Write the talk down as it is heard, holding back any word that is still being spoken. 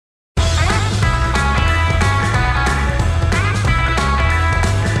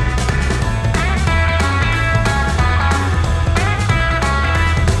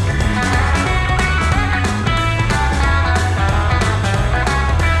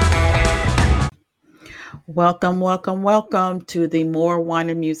Welcome, welcome, welcome to the More Wine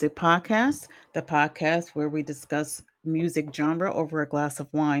and Music podcast, the podcast where we discuss music genre over a glass of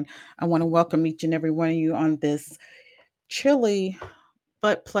wine. I want to welcome each and every one of you on this chilly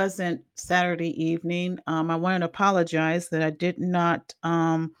but pleasant Saturday evening. I want to apologize that I did not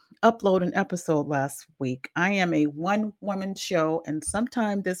upload an episode last week. I am a one woman show, and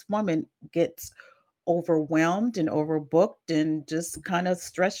sometimes this woman gets overwhelmed and overbooked and just kind of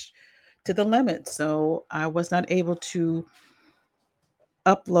stretched to the limit. So I was not able to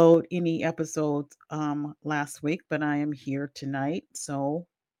upload any episodes last week, but I am here tonight. So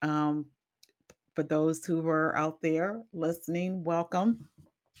um, for those who are out there listening, welcome.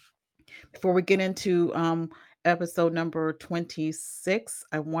 Before we get into episode number 26,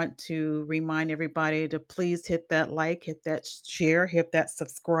 I want to remind everybody to please hit that like, hit that share, hit that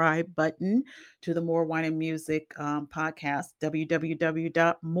subscribe button to the More Wine and Music podcast,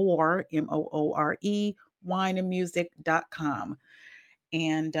 www.more, M-O-O-R-E, wineandmusic.com.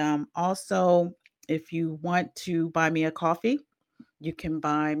 And also, if you want to buy me a coffee, you can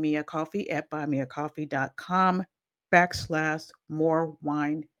buy me a coffee at buymeacoffee.com/more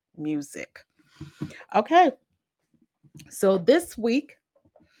wine music. Okay, so this week,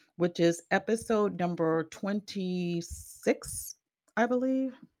 which is episode number 26, I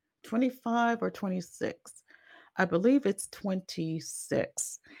believe, 25 or 26. I believe it's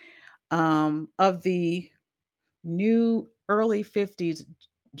 26 of the new early 50s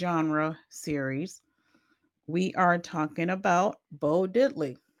genre series. We are talking about Bo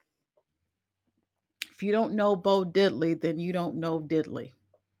Diddley. If you don't know Bo Diddley, then you don't know Diddley.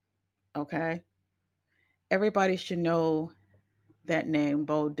 Okay? Everybody should know that name,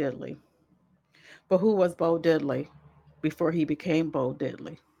 Bo Diddley. But who was Bo Diddley before he became Bo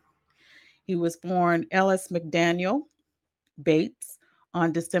Diddley? He was born Ellis McDaniel Bates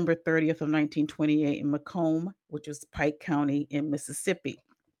on December 30th of 1928 in Macomb, which is Pike County in Mississippi.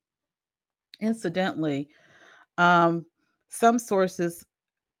 Incidentally, um, some sources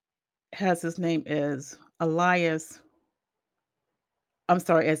has his name as Elias, I'm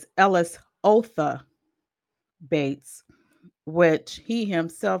sorry, as Ellis Otha Bates, which he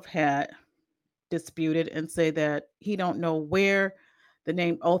himself had disputed and say that he don't know where the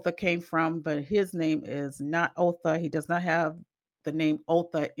name Otha came from, but his name is not Otha. He does not have the name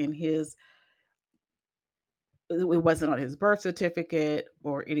Otha in his, it wasn't on his birth certificate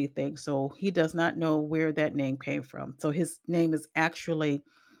or anything. So he does not know where that name came from. So his name is actually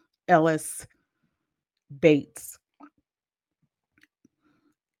Ellis Bates.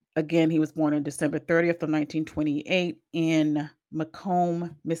 Again, he was born on December 30th of 1928 in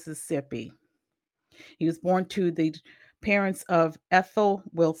Macomb, Mississippi. He was born to the parents of Ethel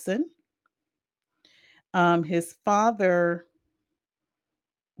Wilson. His father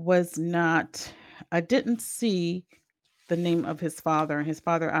was not, I didn't see the name of his father. And his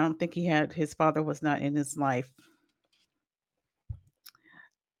father, I don't think he had, his father was not in his life.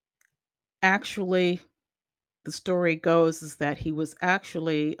 Actually, the story goes is that he was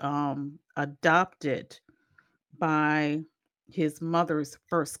actually adopted by his mother's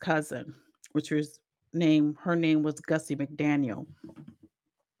first cousin, which was her name was Gussie McDaniel.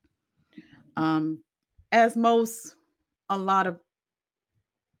 Um, as most, a lot of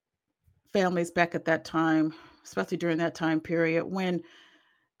families back at that time, especially during that time period, when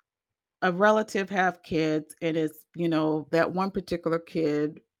a relative have kids and it's, that one particular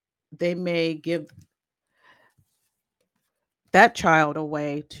kid, they may give that child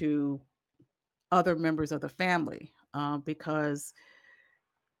away to other members of the family because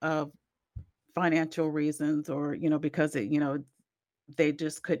of financial reasons or, because they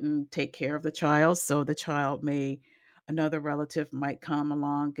just couldn't take care of the child. So the child may, another relative might come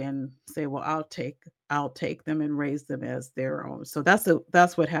along and say, well, I'll take them and raise them as their own. So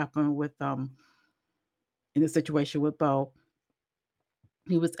that's what happened with in the situation with Bo.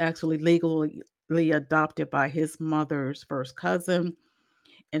 He was actually legally adopted by his mother's first cousin.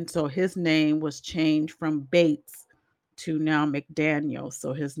 And so his name was changed from Bates to now McDaniel.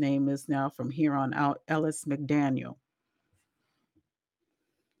 So his name is now from here on out Ellis McDaniel.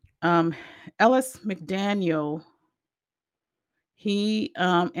 Um, Ellis McDaniel, he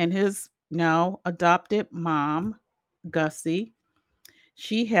and his now adopted mom, Gussie,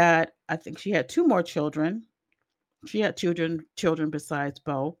 I think she had two more children. She had children besides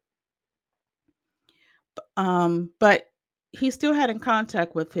Bo. But he still had in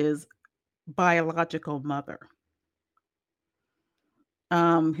contact with his biological mother.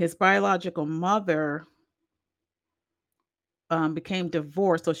 His biological mother became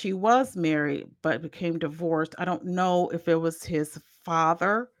divorced. So she was married, but became divorced. I don't know if it was his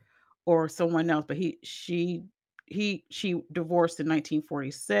father or someone else, but she divorced in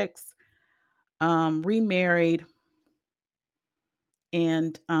 1946, remarried,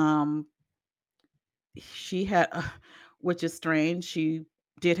 and she had, which is strange. She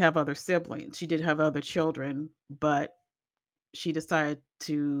did have other siblings. She did have other children, but she decided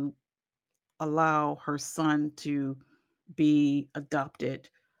to allow her son to be adopted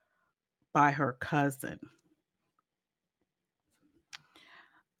by her cousin.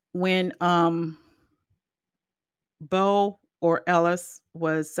 When Bo or Ellis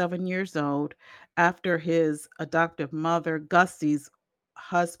was 7 years old, after his adoptive mother, Gussie's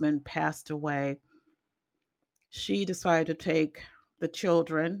husband, passed away, she decided to take the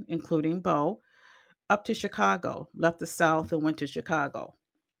children, including Bo, up to Chicago, left the South and went to Chicago.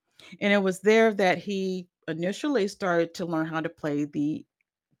 And it was there that he initially started to learn how to play the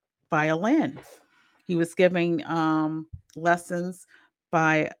violin. He was giving lessons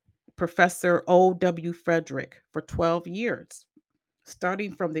by Professor O.W. Frederick for 12 years,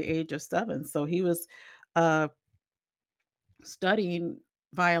 starting from the age of 7. So he was uh, studying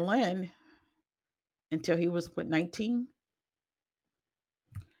violin until he was, what, 19?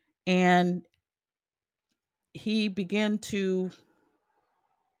 And he began to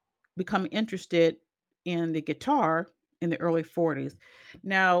become interested in the guitar in the early 40s.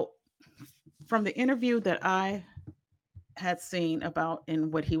 Now, from the interview that I had seen about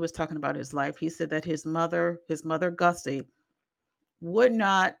and what he was talking about his life, he said that his mother Gussie, would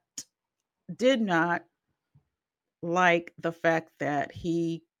not, did not like the fact that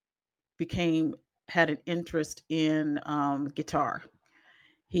he became had an interest in guitar.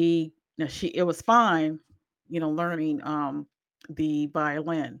 He, now she, it was fine, learning the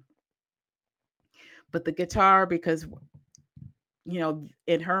violin, but the guitar, because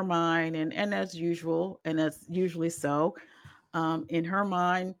in her mind, and as usual, and as usually so, in her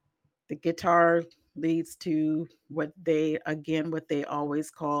mind, the guitar leads to what they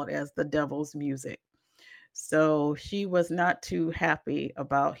always called as the devil's music. So she was not too happy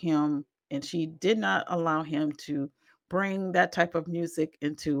about him, and she did not allow him to bring that type of music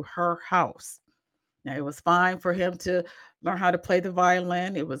into her house. Now, it was fine for him to learn how to play the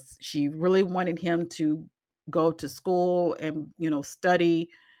violin. She really wanted him to go to school and, study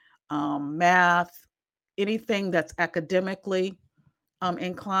math, anything that's academically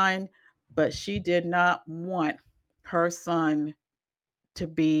inclined, but she did not want her son to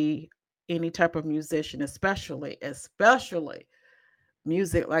be any type of musician, especially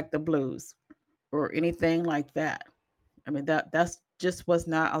music like the blues or anything like that. I mean, that's just was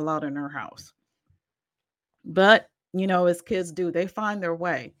not allowed in her house. But as kids do, they find their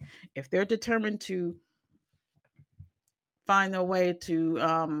way. If they're determined to find their way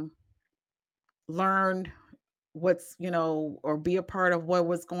to learn or be a part of what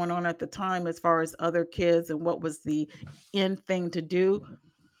was going on at the time as far as other kids and what was the in thing to do,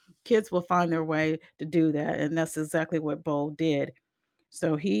 kids will find their way to do that. And that's exactly what Bo did.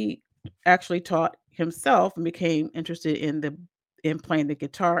 So he actually taught himself and became interested in playing the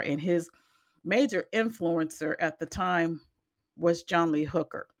guitar. And his major influencer at the time was John Lee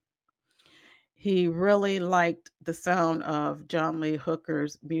Hooker. He really liked the sound of John Lee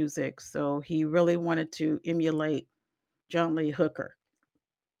Hooker's music, so he really wanted to emulate John Lee Hooker.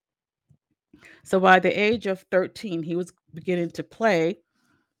 So by the age of 13, he was beginning to play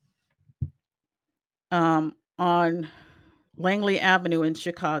on Langley Avenue in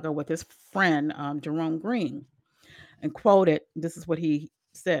Chicago with his friend Jerome Green. And quoted, this is what he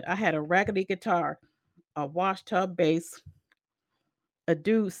said: "I had a raggedy guitar, a washtub bass, a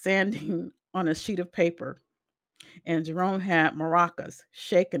dude sanding on a sheet of paper, and Jerome had maracas,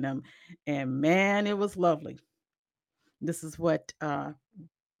 shaking them, and man, it was lovely." This is what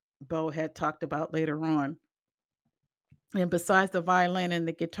Bo had talked about later on. And besides the violin and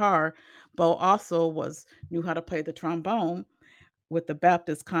the guitar, Bo also was knew how to play the trombone with the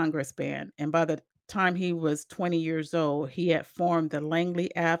Baptist Congress Band. And by the time he was 20 years old, he had formed the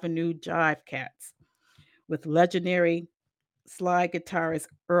Langley Avenue Jive Cats with legendary slide guitarist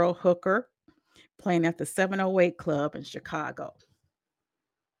Earl Hooker playing at the 708 Club in Chicago.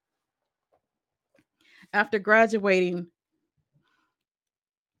 After graduating,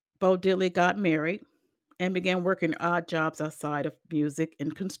 Bo Diddley got married and began working odd jobs outside of music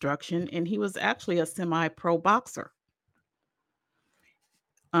and construction, and he was actually a semi-pro boxer.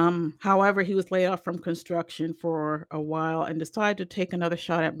 However, he was laid off from construction for a while and decided to take another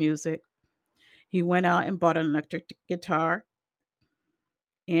shot at music. He went out and bought an electric guitar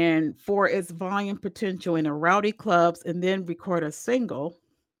and for its volume potential in a rowdy clubs, and then record a single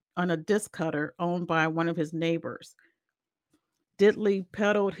on a disc cutter owned by one of his neighbors. Diddley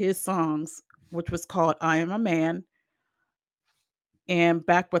peddled his songs, which was called I Am a Man, and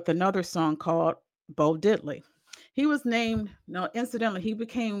back with another song called Bo Diddley. He was named, no, incidentally, he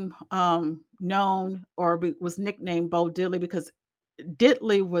became known or was nicknamed Bo Diddley because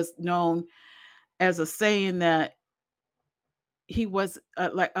Diddley was known as a saying that he was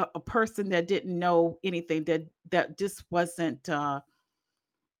like a person that didn't know anything, that just wasn't that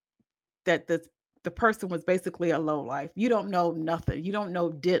the person was basically a low life. You don't know nothing. You don't know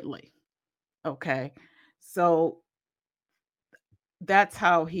diddly. Okay. So that's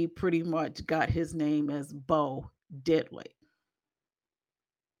how he pretty much got his name as Bo Diddley,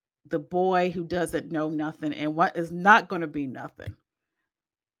 the boy who doesn't know nothing and what is not going to be nothing.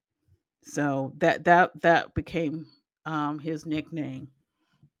 So that became his nickname.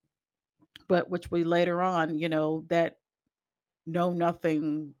 But which we later on, that know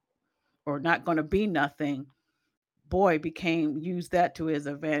nothing or not going to be nothing boy became used that to his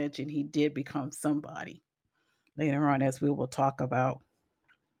advantage, and he did become somebody later on, as we will talk about.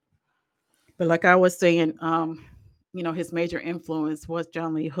 But like I was saying, his major influence was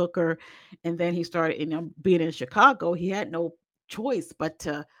John Lee Hooker, and then he started, being in Chicago. He had no choice but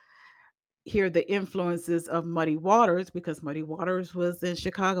to hear the influences of Muddy Waters because Muddy Waters was in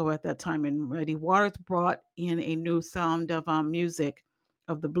Chicago at that time, and Muddy Waters brought in a new sound of music,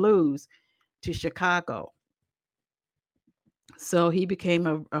 of the blues, to Chicago. So he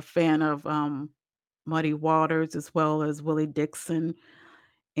became a fan of Muddy Waters as well as Willie Dixon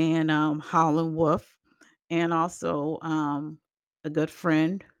and Howlin' Wolf, and also a good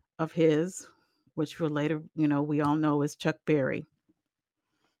friend of his, which will later, we all know is Chuck Berry.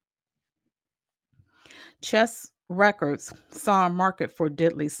 Chess Records saw a market for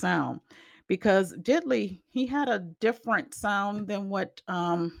Diddley's sound because Diddley, he had a different sound than what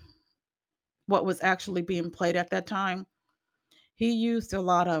was actually being played at that time. He used a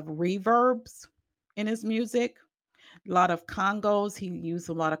lot of reverbs in his music, a lot of congos. He used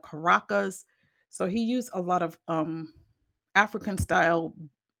a lot of caracas. So he used a lot of African style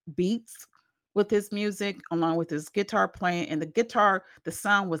beats with his music, along with his guitar playing. And the guitar, the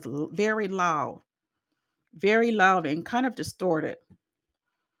sound was very loud and kind of distorted.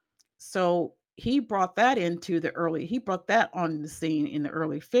 So he brought that on the scene in the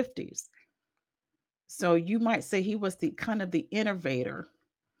early 50s. So you might say he was the kind of the innovator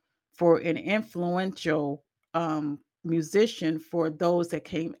for an influential musician for those that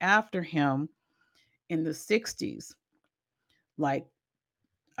came after him in the 60s, like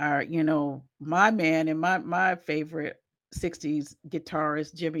our, my man and my favorite 60s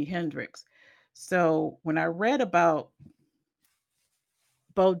guitarist, Jimi Hendrix. So when I read about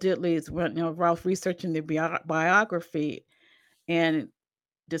Bo Diddley's, Ralph researching the biography and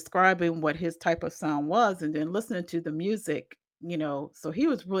describing what his type of sound was, and then listening to the music, so he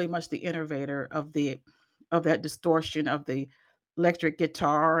was really much the innovator of that distortion of the electric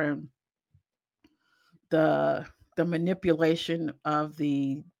guitar and the the manipulation of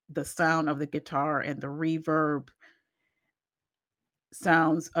the sound of the guitar and the reverb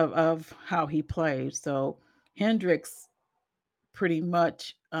sounds of how he plays. So Hendrix pretty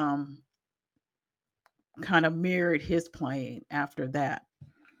much kind of mirrored his playing after that.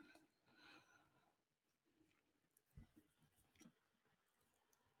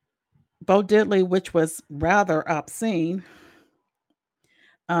 Bo Diddley, which was rather obscene,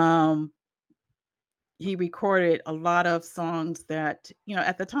 um, he recorded a lot of songs that,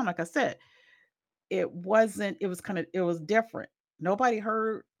 at the time, like I said, it was kind of, it was different. Nobody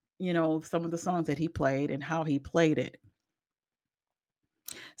heard, some of the songs that he played and how he played it.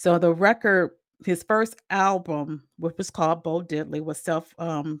 So the record, his first album, which was called Bo Diddley, was self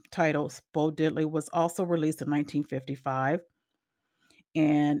titled Bo Diddley, was also released in 1955.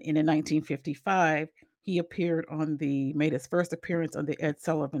 And in 1955, he made his first appearance on the Ed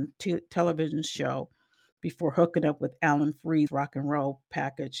Sullivan television show before hooking up with Alan Freed's rock and roll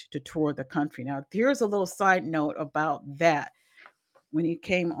package to tour the country. Now, here's a little side note about that when he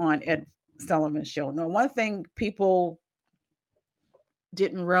came on Ed Sullivan's show. Now, one thing people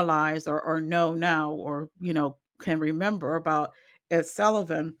didn't realize or know now or, can remember about Ed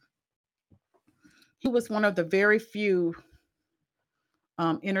Sullivan, he was one of the very few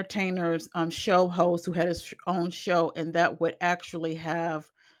entertainers, show hosts who had his own show and that would actually have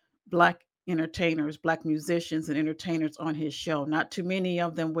black entertainers, black musicians and entertainers on his show. Not too many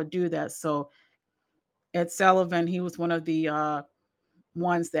of them would do that. So Ed Sullivan, he was one of the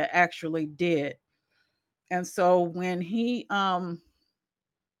ones that actually did. And so when he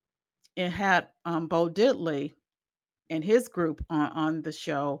it had Bo Diddley and his group on the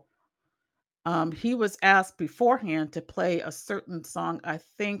show, He was asked beforehand to play a certain song. I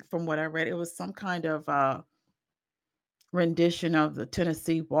think from what I read, it was some kind of rendition of the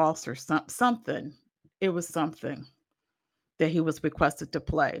Tennessee Waltz or something. It was something that he was requested to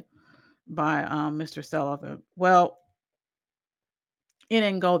play by Mr. Sullivan. Well, it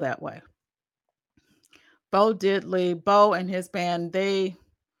didn't go that way. Bo and his band, they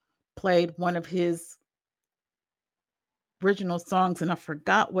played one of his original songs, and I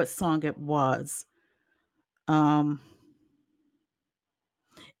forgot what song it was. Um,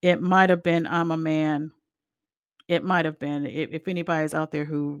 it might have been "I'm a Man." It might have been. If anybody's out there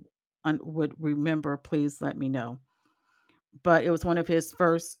who would remember, please let me know. But it was one of his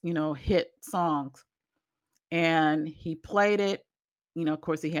first, hit songs, and he played it. Of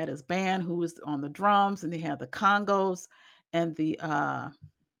course, he had his band who was on the drums, and they had the congos and the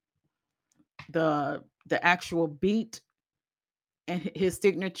actual beat and his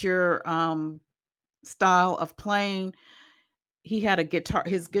signature style of playing. He had a guitar.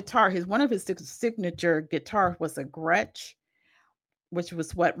 His one of his signature guitar was a Gretsch, which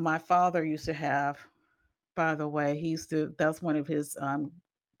was what my father used to have. By the way, he used to. That's one of his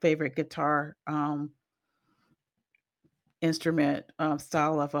favorite guitar instrument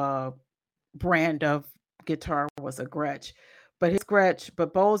style of brand of guitar was a Gretsch.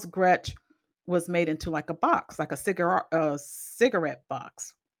 But Bo's Gretsch was made into like a box, like a cigarette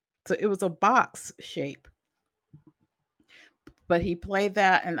box. So it was a box shape. But he played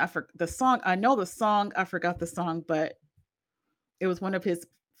that, and the song. I know the song. I forgot the song, but it was one of his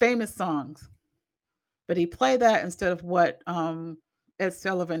famous songs. But he played that instead of what Ed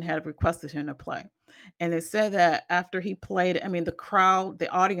Sullivan had requested him to play. And they said that after he played it, I mean, the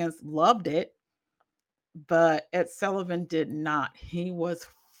audience loved it, but Ed Sullivan did not. He was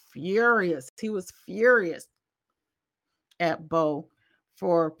furious. He was furious at Bo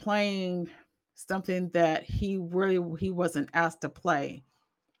for playing something that he wasn't asked to play.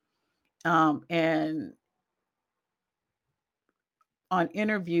 And on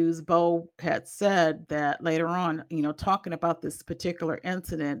interviews, Bo had said that later on, talking about this particular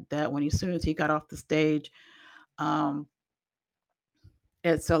incident, that as soon as he got off the stage, um,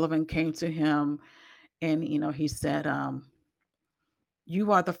 Ed Sullivan came to him and, he said,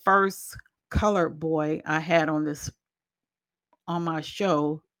 "You are the first colored boy I had on my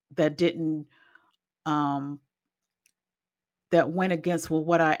show that didn't, um, that went against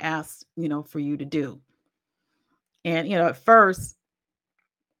what I asked, for you to do." And, at first,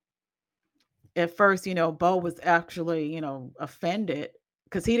 Bo was actually, offended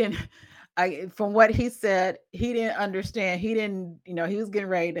because he didn't. From what he said, he didn't understand. He didn't, he was getting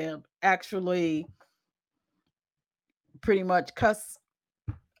ready to actually pretty much cuss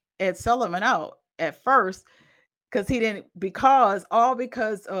Ed Sullivan out at first because he didn't, because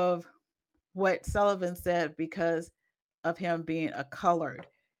of what Sullivan said, because of him being a colored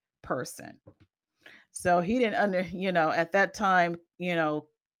person. So he didn't at that time,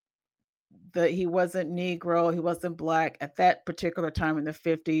 that he wasn't Negro, he wasn't black. At that particular time in the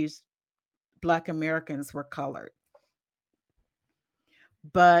 50s, black Americans were colored.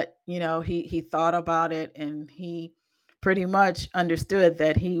 But, he thought about it, and he pretty much understood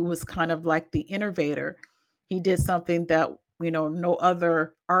that he was kind of like the innovator. He did something that, no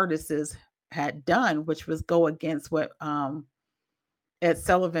other artists had done, which was go against what Ed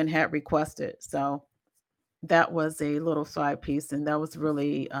Sullivan had requested. So that was a little side piece, and that was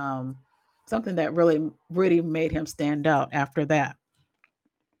really something that really made him stand out after that.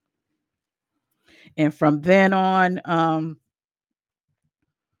 And from then on,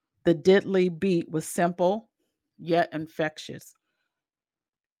 the Diddley beat was simple yet infectious.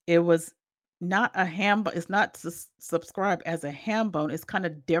 It was not a ham, it's not subscribed as a ham bone. It's kind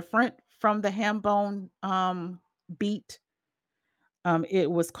of different from the ham bone beat. It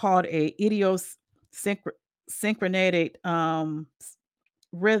was called a idiosyncratic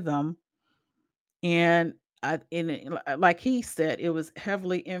rhythm, and like he said, it was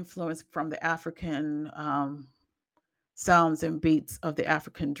heavily influenced from the African sounds and beats of the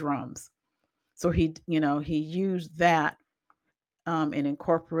African drums. So he used that and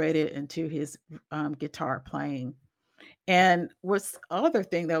incorporated it into his guitar playing. And what's other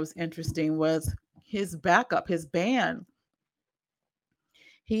thing that was interesting was his backup, his band.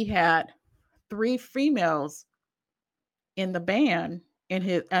 He had three females in the band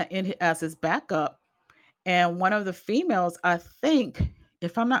as his backup, and one of the females, I think,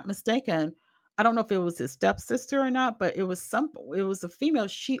 if I'm not mistaken, I don't know if it was his stepsister or not, but it was a female.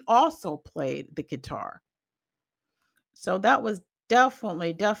 She also played the guitar. So that was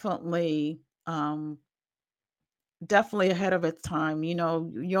definitely definitely ahead of its time.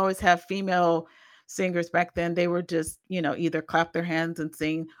 You always have female singers back then. They were just, either clap their hands and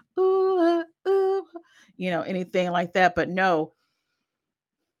sing, ooh, ooh, anything like that. But no,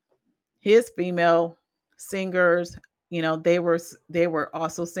 his female singers, they were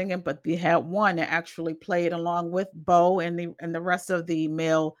also singing, but they had one that actually played along with Bo and the rest of the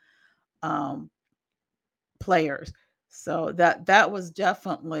male um players. So that was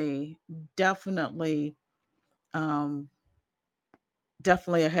definitely um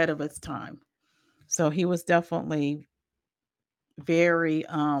definitely ahead of its time. So he was definitely very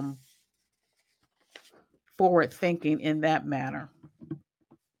forward thinking in that manner.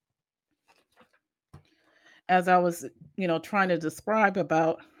 As I was, trying to describe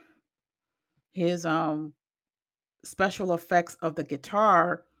about his special effects of the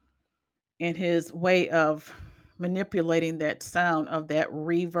guitar and his way of manipulating that sound of that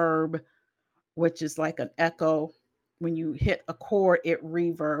reverb, which is like an echo. When you hit a chord, it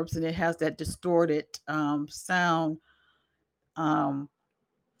reverbs and it has that distorted sound. Um,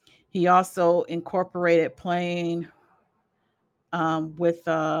 he also incorporated playing with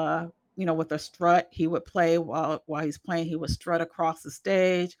with a strut. He would play while he's playing. He would strut across the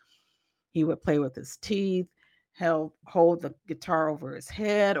stage. He would play with his teeth. He'll hold the guitar over his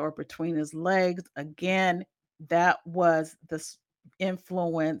head or between his legs. Again, that was the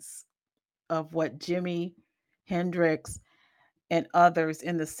influence of what Jimi Hendrix and others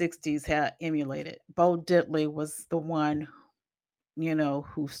in the 60s had emulated. Bo Diddley was the one,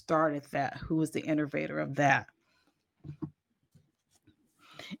 who started that, who was the innovator of that.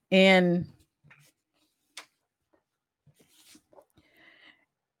 And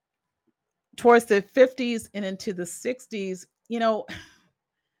towards the 50s and into the 60s,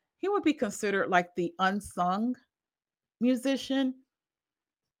 he would be considered like the unsung musician.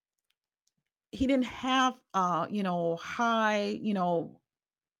 He didn't have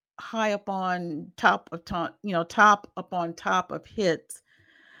high up on top of top, top up on top of hits,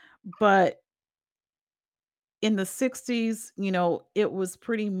 but in the 60s, it was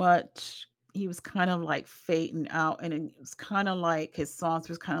pretty much he was kind of like fading out, and it was kind of like his songs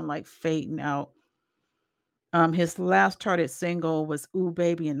was kind of like fading out. His last charted single was "Ooh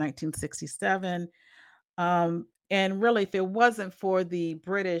Baby" in 1967. And really, if it wasn't for the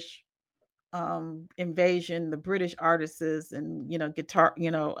British invasion, the British artists and guitar,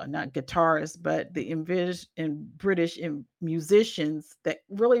 not guitarists, but the British musicians that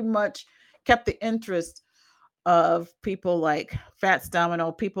really much kept the interest of people like Fats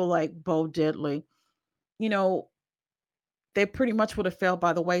Domino, people like Bo Diddley, you know, they pretty much would have fell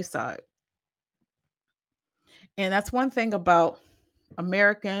by the wayside. And that's one thing about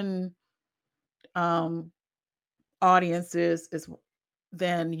American um, audiences is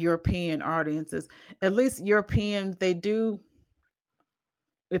than European audiences. At least European, they do,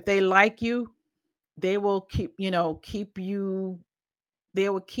 if they like you, they will they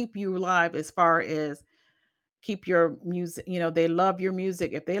will keep you alive as far as keep your music, they love your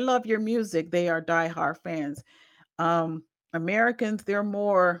music. If they love your music, they are diehard fans. Um, Americans, they're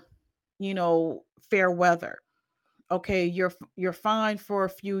more, fair weather. Okay, you're fine for a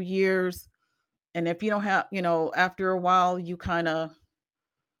few years, and if you don't have, after a while, you kind of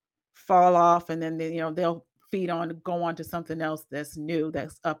fall off, and then they'll go on to something else that's new,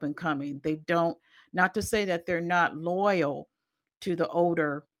 that's up and coming. They don't, not to say that they're not loyal to the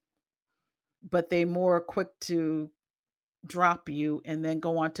older, but they more quick to drop you and then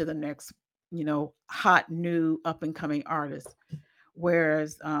go on to the next, hot new up and coming artist.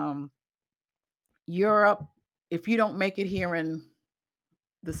 Whereas Europe, if you don't make it here in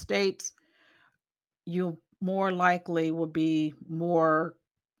the States, you more likely will be more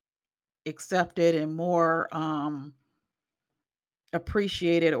accepted and more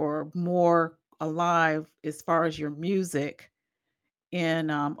appreciated or more alive as far as your music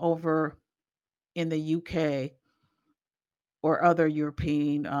in over in the UK or other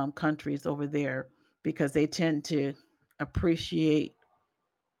European countries over there, because they tend to appreciate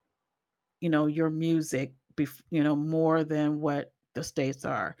your music more than what the states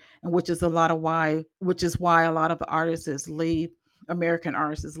are, and which is why a lot of the artists leave, American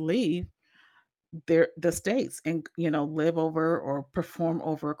artists leave the states and live over or perform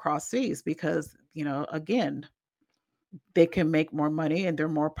over across seas, because again, they can make more money and they're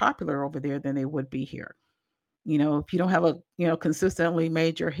more popular over there than they would be here. If you don't have a consistently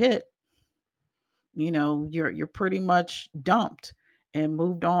major hit, you're pretty much dumped and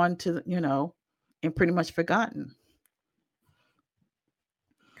moved on to and pretty much forgotten.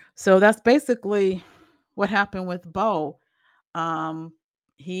 So that's basically what happened with Bo. Um,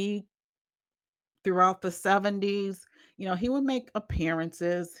 he throughout the 70s. He would make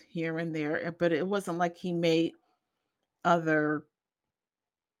appearances here and there, but it wasn't like he made other,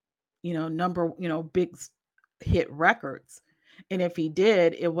 big hit records. And if he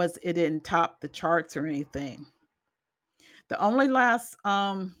did, it didn't top the charts or anything. The only last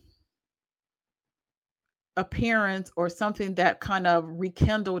appearance or something that kind of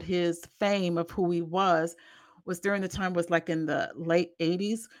rekindled his fame of who he was during the time was like in the late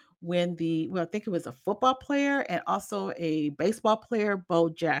 80s when I think it was a football player and also a baseball player, Bo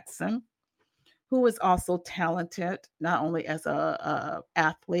Jackson, who was also talented not only as a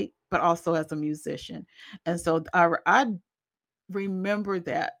athlete but also as a musician. And so I remember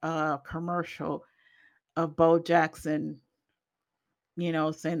that commercial of Bo Jackson,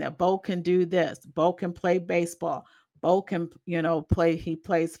 saying that Bo can do this, Bo can play baseball, Bo can, he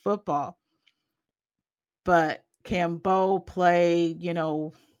plays football, but can Bo play,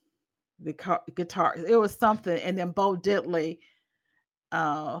 the guitar? It was something. And then Bo Diddley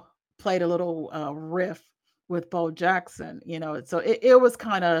uh, played a little riff with Bo Jackson, so it was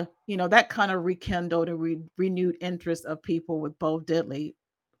kind of, that kind of rekindled and renewed interest of people with Bo Diddley.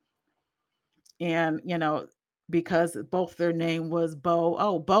 And, because both their name was Bo.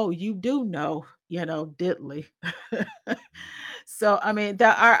 Oh, Bo, you do know, Diddley. So, I mean,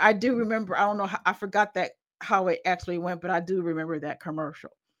 that I do remember. I don't know. I forgot that how it actually went, but I do remember that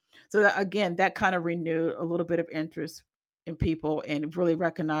commercial. So that again, that kind of renewed a little bit of interest in people and really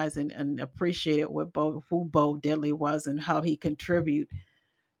recognizing and appreciated who Bo Diddley was and how he contributed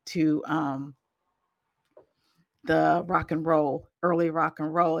to the rock and roll, early rock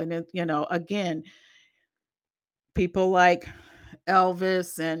and roll. And then, again, people like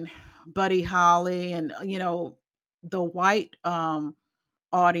Elvis and Buddy Holly and the white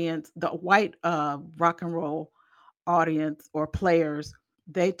audience, the white rock and roll audience or players,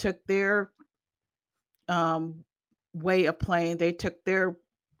 they took their um way of playing, they took their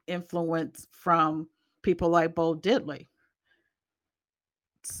influence from people like Bo Diddley.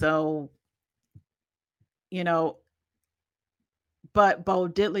 So, you know, but Bo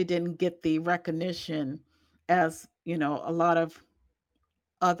Diddley didn't get the recognition as, a lot of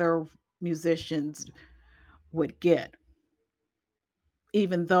other musicians would get,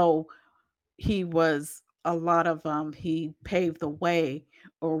 even though he was a lot of he paved the way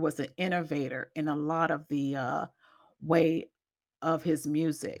or was an innovator in a lot of the way of his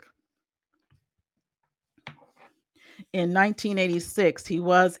music. In 1986, he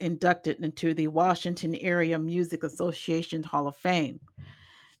was inducted into the Washington Area Music Association Hall of Fame.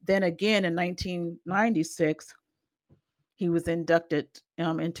 Then again in 1996, he was inducted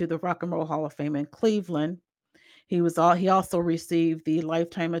into the Rock and Roll Hall of Fame in Cleveland. He also received the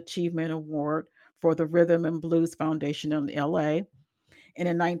Lifetime Achievement Award for the Rhythm and Blues Foundation in LA. And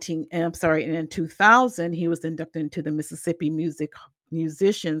in 2000, he was inducted into the Mississippi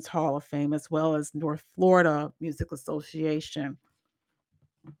Musicians Hall of Fame as well as North Florida Music Association.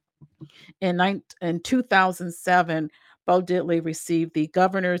 In 2007, Bo Diddley received the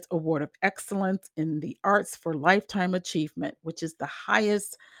Governor's Award of Excellence in the Arts for Lifetime Achievement, which is the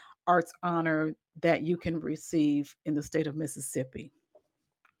highest arts honor that you can receive in the state of Mississippi.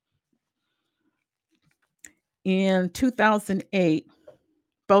 In 2008,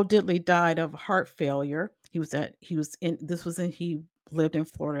 Bo Diddley died of heart failure. He lived in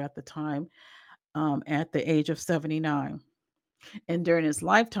Florida at the time, at the age of 79. And during his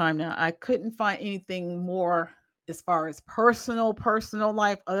lifetime, now I couldn't find anything more as far as personal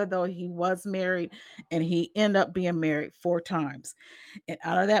life, other though he was married and he ended up being married 4 times. And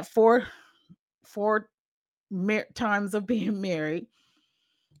out of that four times of being married,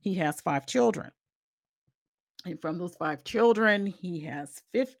 he has 5 children. And from those 5 children, he has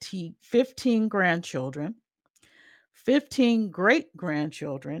 15 grandchildren, 15 great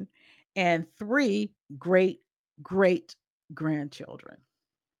grandchildren, and 3 great grandchildren.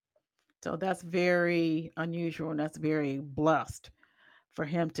 So that's very unusual and that's very blessed for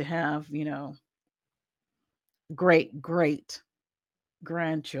him to have, great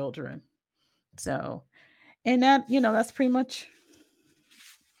grandchildren. So, and that, that's pretty much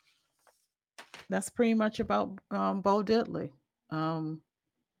about Bo Diddley. Um,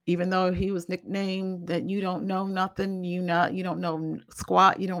 Even though he was nicknamed that you don't know nothing, you don't know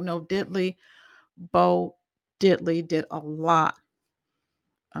squat, you don't know Diddley. Bo Diddley did a lot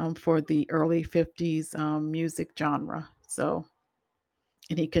for the early 50s music genre. So,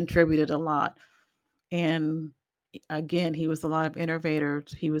 and he contributed a lot. And again, he was a lot of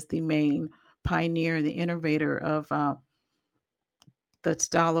innovators. He was the main pioneer, the innovator of the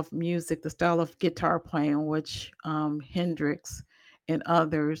style of music, the style of guitar playing, which Hendrix and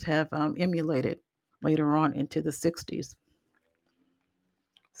others have emulated. later on into the 60s.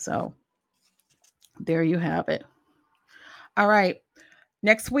 So there you have it. All right.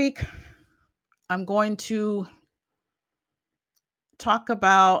 Next week, I'm going to talk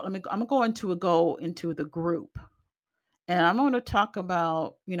about, I'm going to go into the group, and I'm going to talk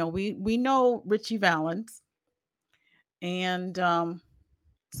about, we know Richie Valens, and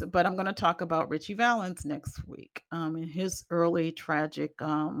but I'm going to talk about Richie Valens next week, and his early tragic,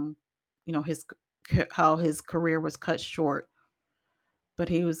 his how his career was cut short. But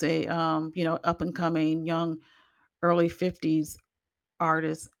he was a up and coming young early 50s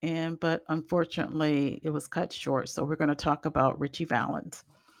artist, and but unfortunately it was cut short. So we're going to talk about Richie Valens.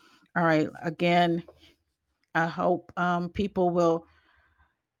 All right. Again, I hope people will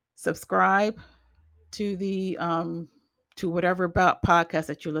subscribe to the to whatever about podcast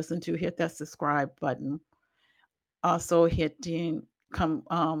that you listen to. Hit that subscribe button. Also hit the come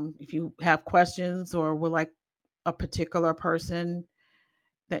if you have questions or would like a particular person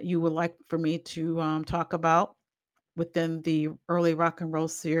that you would like for me to talk about within the early rock and roll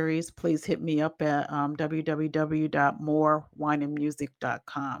series, please hit me up at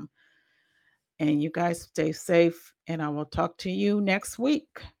www.morewineandmusic.com. And you guys stay safe, and I will talk to you next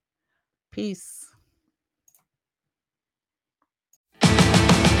week. Peace.